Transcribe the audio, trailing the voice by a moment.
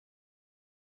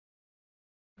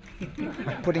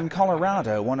putting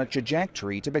Colorado on a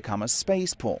trajectory to become a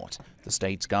spaceport. The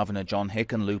state's Governor John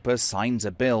Hickenlooper signs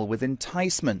a bill with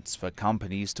enticements for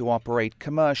companies to operate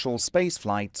commercial space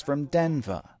flights from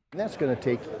Denver. That's going to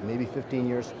take maybe 15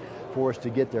 years for us to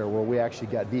get there, where we actually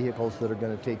got vehicles that are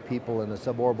going to take people in a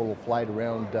suborbital flight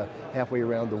around halfway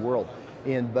around the world.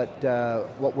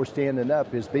 But what we're standing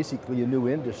up is basically a new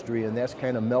industry, and that's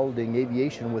kind of melding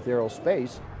aviation with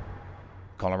aerospace.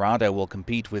 Colorado will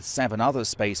compete with 7 other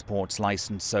spaceports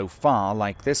licensed so far,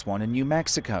 like this one in New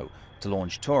Mexico, to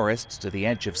launch tourists to the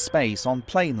edge of space on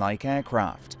plane-like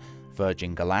aircraft.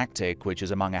 Virgin Galactic, which is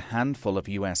among a handful of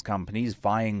U.S. companies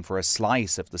vying for a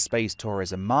slice of the space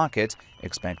tourism market,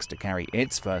 expects to carry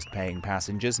its first paying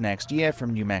passengers next year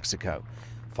from New Mexico.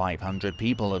 500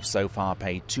 people have so far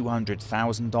paid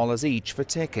 $200,000 each for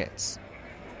tickets.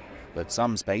 But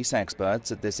some space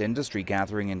experts at this industry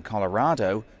gathering in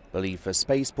Colorado believe for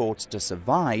spaceports to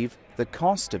survive, the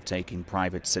cost of taking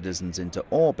private citizens into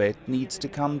orbit needs to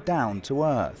come down to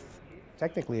Earth.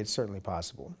 Technically, it's certainly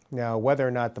possible. Now, whether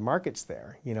or not the market's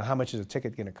there, how much is a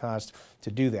ticket going to cost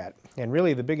to do that? And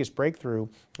really, the biggest breakthrough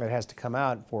that has to come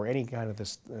out for any kind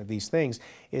of these things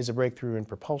is a breakthrough in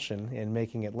propulsion and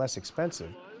making it less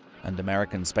expensive. And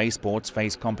American spaceports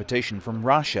face competition from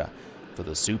Russia. For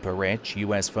the super-rich,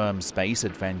 U.S. firm Space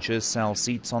Adventures sells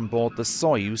seats on board the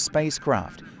Soyuz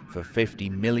spacecraft for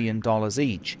 $50 million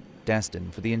each,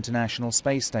 destined for the International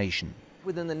Space Station.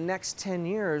 Within the next 10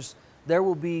 years, there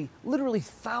will be literally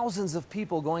thousands of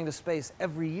people going to space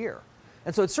every year.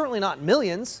 And so it's certainly not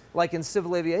millions, like in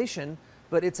civil aviation,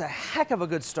 but it's a heck of a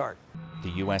good start. The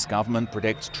U.S. government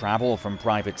predicts travel from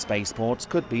private spaceports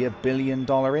could be a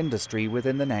billion-dollar industry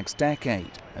within the next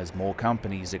decade, as more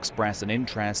companies express an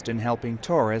interest in helping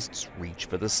tourists reach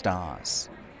for the stars.